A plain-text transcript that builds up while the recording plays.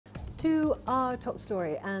To our top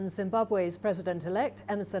story, and Zimbabwe's President-elect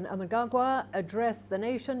Emmerson Mnangagwa addressed the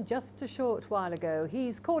nation just a short while ago.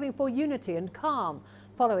 He's calling for unity and calm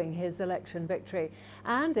following his election victory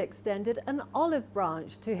and extended an olive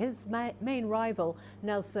branch to his main rival,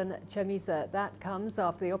 Nelson Chamisa. That comes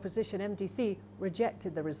after the opposition MDC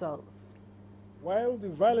rejected the results. While the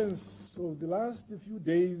violence of the last few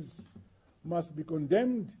days must be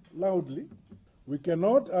condemned loudly, we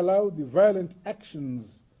cannot allow the violent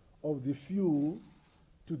actions of the few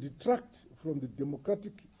to detract from the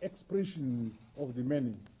democratic expression of the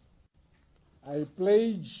many. I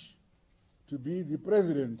pledge to be the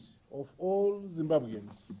president of all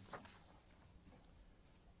Zimbabweans,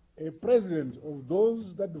 a president of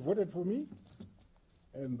those that voted for me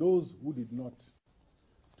and those who did not.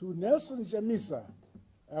 To Nelson Chamisa,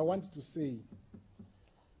 I want to say,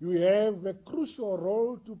 you have a crucial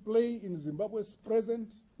role to play in Zimbabwe's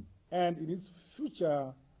present and in its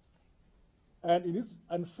future and in its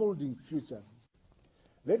unfolding future.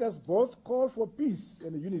 Let us both call for peace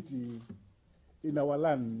and unity in our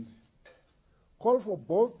land. Call for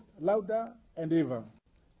both louder and ever.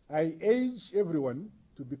 I urge everyone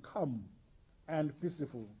to be calm and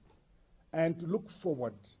peaceful and to look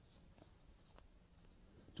forward.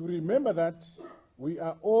 To remember that we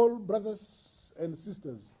are all brothers and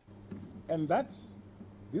sisters and that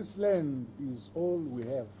this land is all we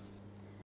have.